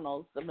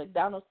McDonald's, the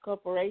McDonald's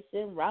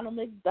Corporation, Ronald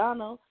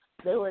McDonald.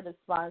 They were the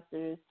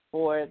sponsors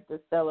for the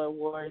Stellar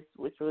Awards,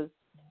 which was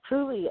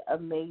truly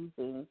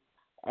amazing.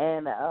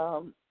 And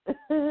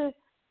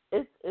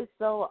it's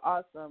so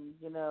awesome,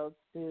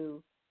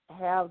 to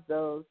have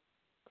those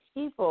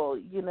people,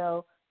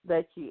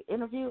 that you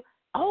interview.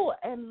 Oh,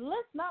 and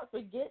let's not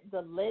forget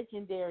the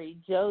legendary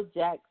Joe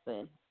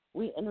Jackson.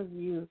 We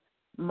interviewed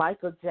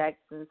Michael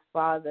Jackson's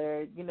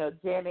father,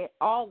 Janet,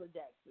 all the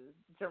Jacksons,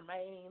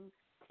 Jermaine,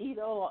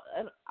 Tito,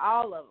 and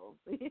all of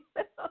them.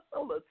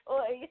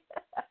 LaToya.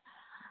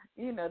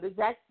 The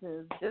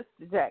Jacksons, just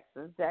the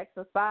Jacksons,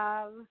 Jackson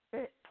 5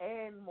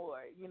 and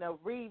more,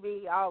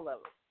 Reeve, all of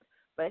them.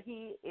 But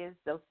he is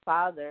the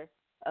father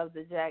of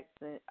the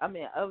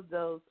of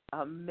those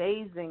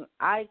amazing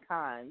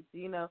icons.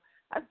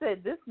 I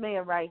said, this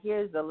man right here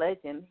is a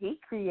legend. He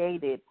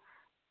created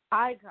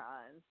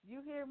icons.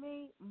 You hear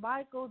me?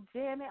 Michael,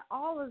 Janet,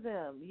 all of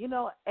them.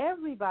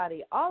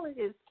 Everybody, all of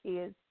his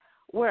kids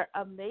were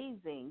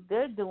amazing.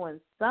 They're doing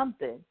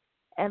something,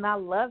 and I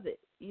love it.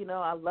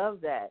 I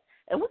love that.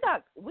 And we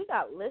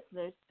got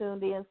listeners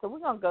tuned in, so we're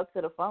gonna go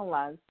to the phone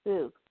lines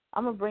too.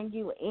 I'm gonna bring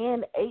you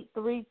in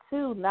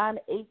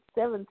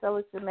 832-987. Tell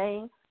us your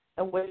name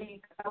and where you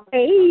come.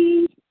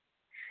 Hey,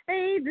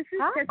 this is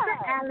Tessa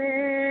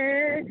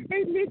Allen.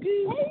 Hey,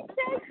 Nikki. Hey,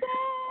 Tessa.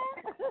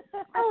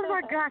 Oh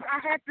my gosh, I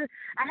had to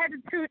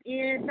tune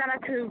in. Shout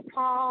out to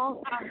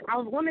Paul. I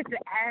wanted to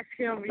ask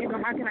him,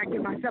 how can I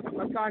get myself a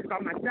massage by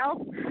myself,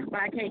 but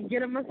I can't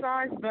get a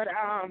massage. But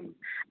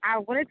I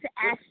wanted to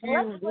ask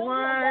you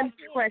one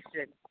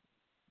question.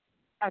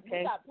 Okay.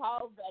 We got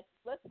Paul back.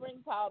 Let's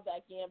bring Paul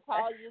back in.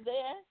 Paul, you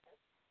there?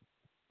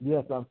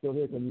 Yes, I'm still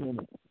here. Can you hear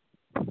me?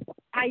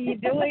 How you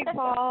doing,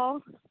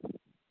 Paul?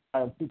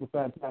 I am super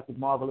fantastic,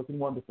 marvelous, and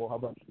wonderful. How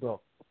about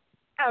yourself?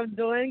 I'm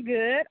doing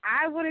good.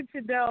 I wanted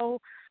to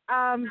know,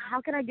 how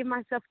can I give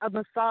myself a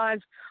massage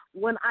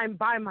when I'm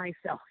by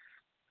myself?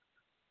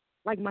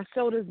 Like my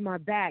shoulders, my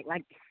back,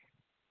 like.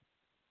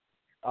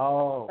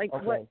 Oh. Like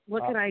okay.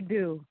 what can I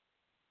do?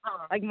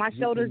 Like my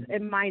shoulders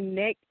and my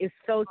neck is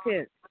so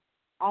tense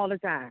all the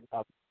time.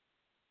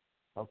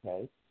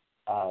 Okay.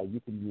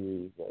 You can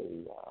use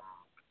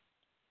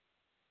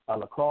a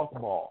lacrosse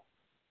ball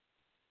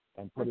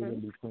and put it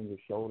in between your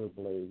shoulder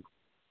blades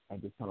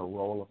and just kind of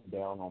roll up and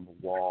down on the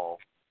wall,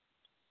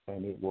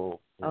 and it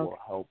will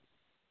help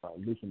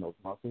loosen those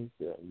muscles.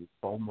 You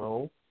foam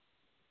roll.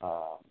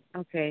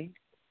 Okay.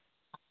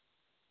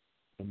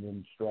 And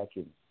then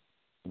stretching,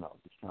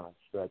 just kind of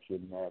stretch your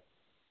neck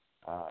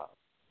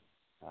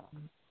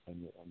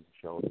and your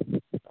shoulders.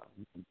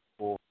 You can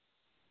pull.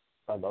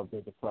 I love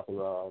there's a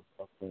plethora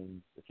of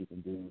things that you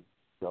can do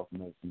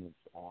self-maintenance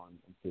on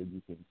until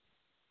you can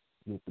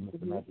use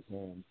the magic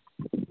hands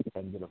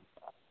and get a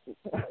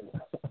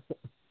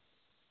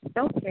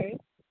Okay.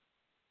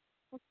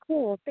 Well,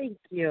 cool. Thank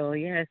you.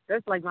 Yes,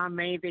 that's like my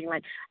main thing.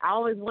 Like, I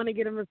always want to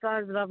get a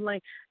massage, but I'm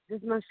like,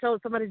 just my shoulder.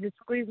 Somebody just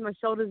squeeze my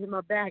shoulders and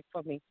my back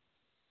for me.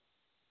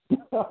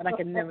 But I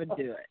can never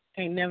do it.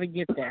 Can't never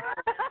get there.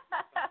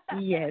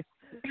 Yes.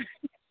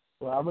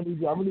 Well, I'm gonna need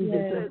you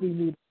to come see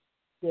me.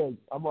 Yeah,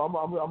 I'm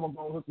gonna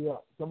go hook you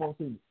up. Come on,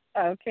 see me.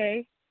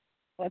 Okay.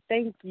 Well,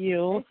 thank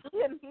you. And she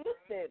in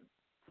Houston.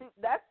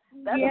 That's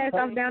yes,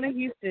 I'm down in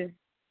Houston.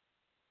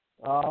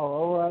 Oh,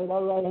 all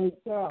right.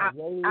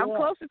 I'm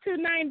close to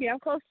 290.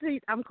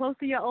 I'm close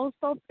to your old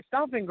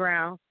stomping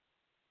ground.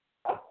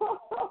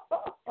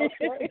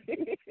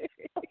 Okay.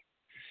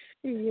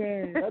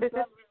 Yes. That's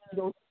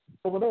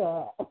over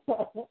there.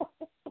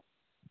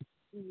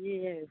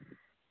 Yes.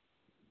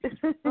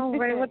 All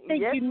right. Well,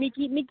 thank you,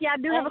 Nikki. Nikki, I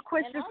do have a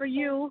question for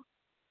you.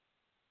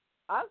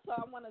 Also,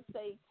 I want to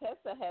say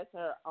Tessa has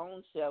her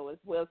own show as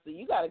well, so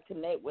you got to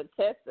connect with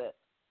Tessa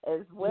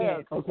as well.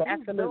 Yes, okay.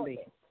 Absolutely.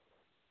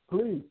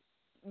 Please.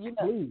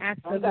 Please.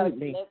 Absolutely. You got to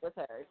connect with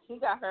her. She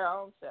got her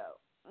own show.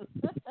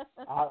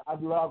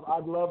 I'd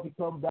love to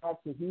come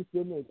back to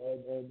Houston and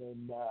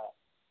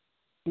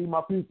see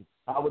my people.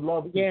 I would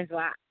love to. Yes,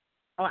 well,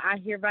 I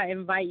hereby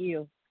invite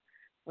you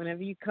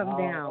whenever you come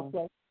down.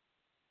 Okay.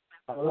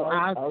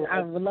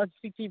 I would love to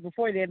speak to you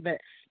before then, but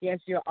yes,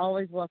 you're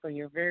always welcome.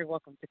 You're very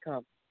welcome to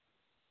come.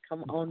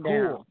 Come on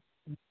down.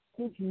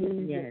 Teach me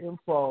the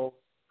info,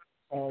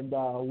 and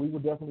we will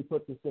definitely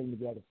put this thing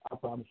together. I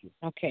promise you.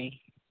 Okay.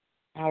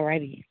 All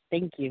righty.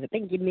 Thank you.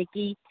 Thank you,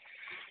 Nikki.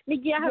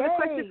 Nikki, I have a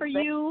question for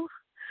you.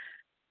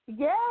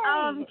 Yay!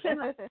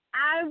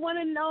 I want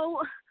to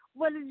know,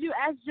 what did you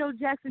ask Joe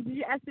Jackson? Did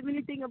you ask him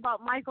anything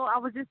about Michael? I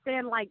was just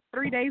saying, like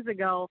 3 days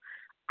ago,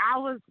 I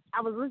was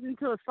listening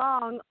to a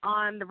song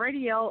on the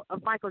radio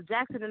of Michael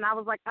Jackson, and I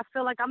was like, I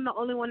feel like I'm the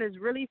only one that's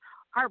really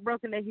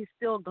heartbroken that he's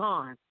still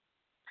gone.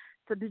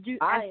 So did you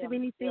ask him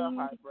anything? I am still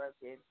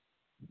heartbroken.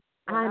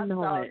 I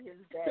know saw it. His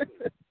daddy,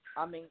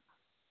 I mean,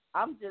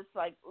 I'm just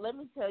like, let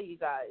me tell you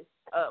guys,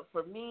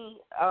 for me,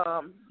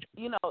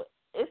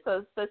 it's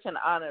such an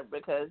honor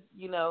because,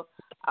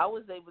 I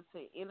was able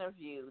to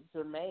interview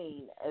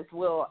Jermaine as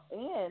well.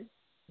 And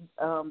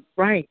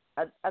right.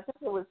 I think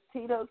it was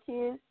Tito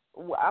Kids.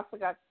 I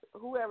forgot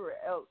whoever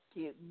else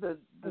kids, the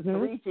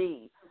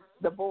 3G,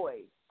 the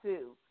boys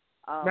too.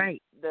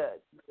 Right.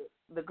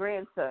 The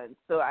grandson.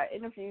 So I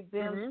interviewed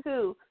them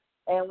too.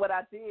 And what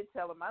I did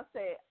tell them, I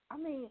said,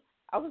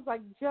 I was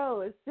like,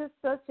 Joe, it's just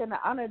such an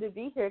honor to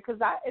be here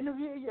because I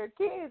interview your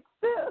kids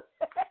too.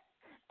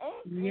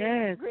 and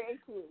yes.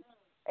 grandkids.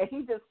 And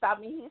he just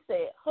stopped me. He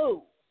said,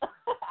 who?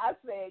 I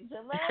said,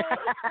 Jermaine.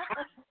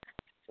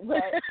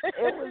 But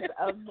it was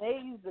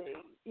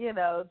amazing,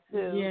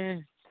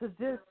 to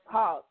just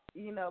talk,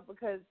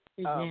 because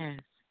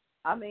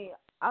I'm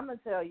gonna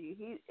tell you,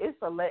 he's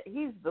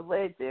the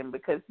legend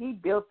because he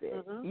built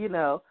it.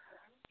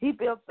 He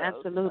built those,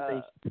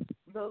 absolutely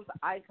those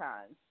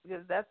icons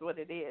because that's what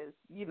it is,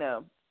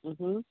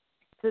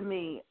 to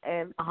me.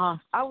 And I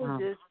was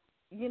just,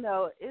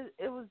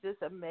 it was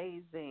just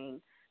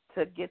amazing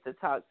to get to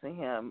talk to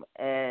him,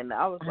 and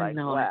I was like,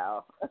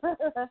 wow.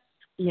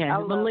 Yeah,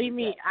 believe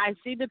me, I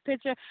see the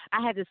picture.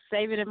 I had to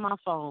save it in my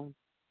phone.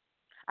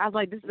 I was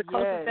like, this is the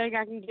closest thing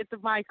I can get to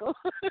Michael.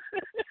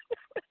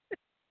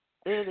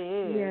 It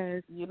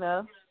is,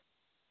 yes.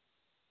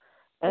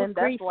 And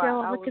great that's why show.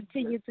 I I'm was going to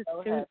continue to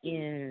tune happy.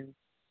 in.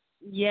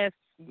 Yes.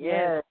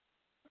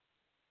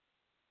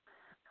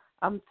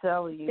 I'm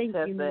telling you, thank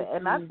Tessa, you,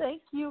 and I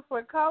thank you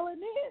for calling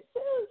in,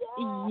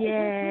 too.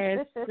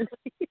 Yes.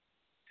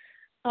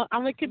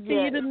 I'm going to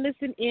continue to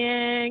listen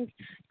in.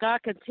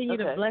 God, continue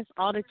to bless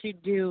all that you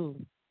do.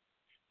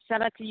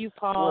 Shout out to you,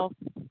 Paul.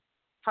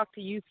 Talk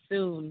to you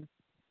soon.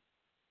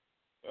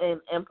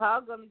 And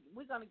Paul,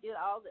 we're gonna get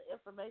all the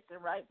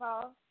information, right,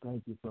 Paul?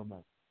 Thank you so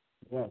much.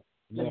 Yes.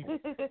 You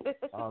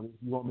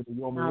want me to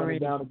run it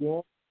down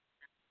again?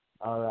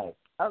 All right.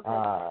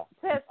 Okay.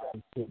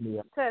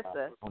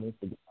 Tessa. On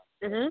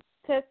Instagram.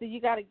 Tessa,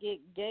 you got to get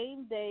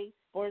Game Day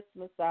Sports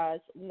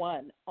Massage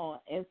 1 on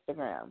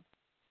Instagram.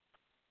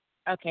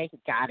 Okay,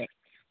 got it.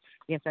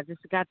 Yes, I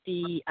just got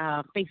the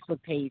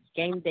Facebook page,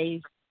 Game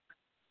Day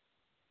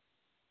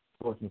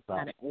Sports Massage.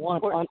 Got it.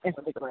 One on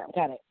Instagram.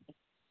 Got it.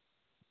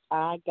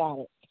 I got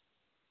it.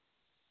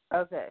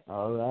 Okay.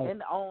 All right.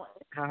 And on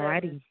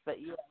Alrighty. But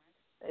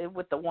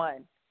with the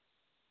 1.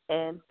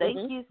 And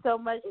thank you so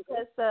much,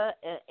 Tessa.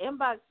 And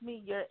inbox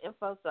me your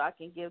info so I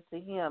can give to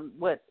him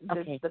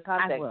the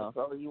contact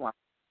info you want.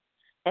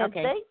 And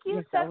thank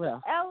you, Tessa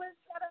Ellen.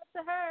 Shout out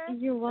to her.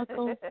 You're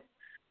welcome.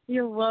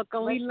 You're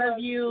welcome. We love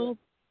you.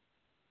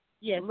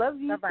 Yes. Love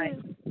you Bye-bye.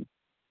 too.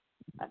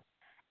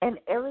 And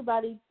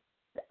everybody,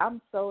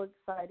 I'm so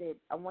excited.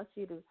 I want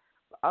you to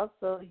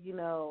also,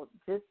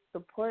 just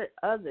support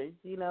others.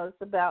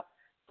 It's about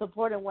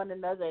supporting one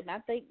another. And I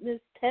think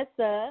Miss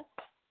Tessa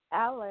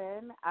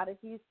Allen out of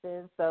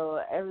Houston, so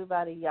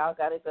everybody, y'all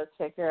got to go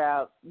check her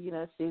out.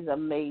 She's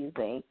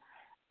amazing.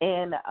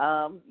 And,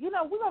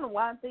 we're going to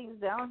wind things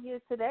down here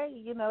today.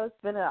 It's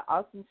been an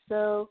awesome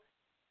show.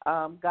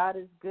 God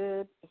is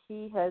good.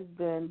 He has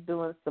been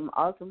doing some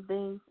awesome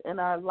things in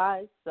our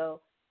lives.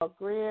 So,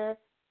 Greer,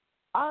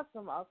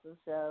 awesome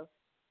show.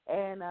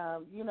 And,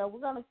 we're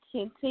going to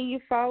continue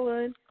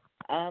following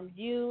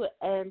you.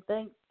 And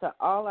thanks to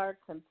all our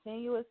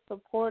continuous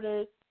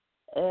supporters.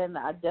 And And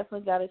I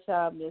definitely got to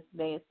shout out Miss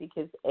Nancy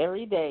because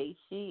every day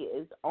she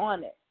is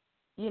on it,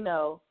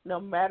 no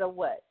matter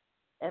what.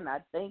 And I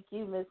thank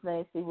you, Miss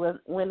Nancy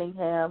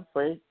Winningham,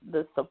 for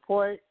the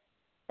support.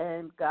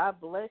 And God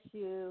bless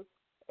you.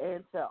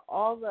 And to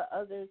all the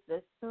others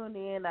that tune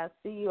in, I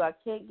see you. I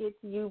can't get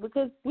to you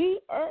because we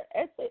are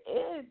at the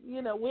end.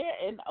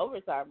 We're in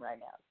overtime right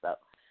now. So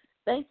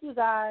thank you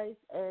guys.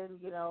 And,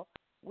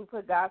 we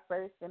put God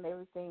first in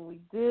everything we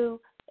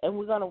do. And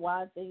we're going to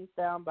wind things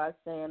down by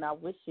saying I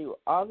wish you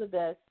all the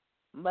best,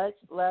 much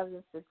love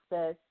and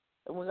success.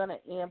 And we're going to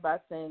end by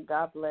saying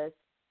God bless.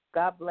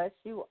 God bless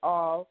you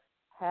all.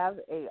 Have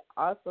an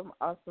awesome,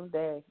 awesome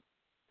day.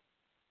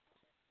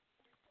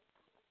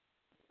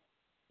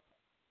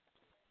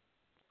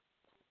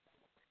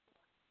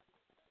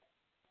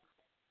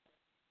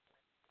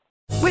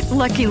 With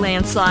Lucky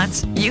Land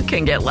Slots, you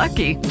can get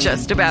lucky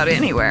just about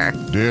anywhere.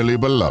 Dearly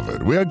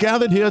beloved, we are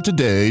gathered here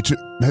today to...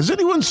 Has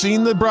anyone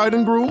seen the bride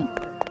and groom?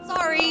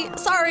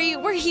 Sorry,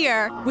 we're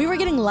here. We were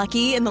getting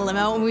lucky in the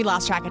limo and we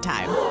lost track of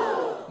time.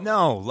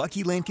 No,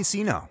 Lucky Land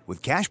Casino,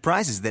 with cash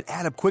prizes that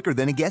add up quicker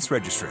than a guest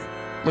registry.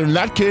 In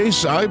that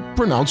case, I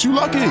pronounce you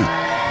lucky.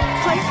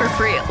 Play for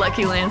free at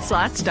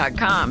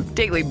LuckyLandSlots.com.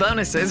 Daily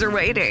bonuses are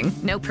waiting.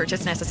 No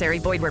purchase necessary.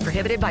 Void where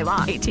prohibited by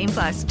law.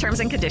 18+. Terms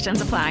and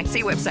conditions apply.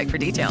 See website for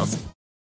details.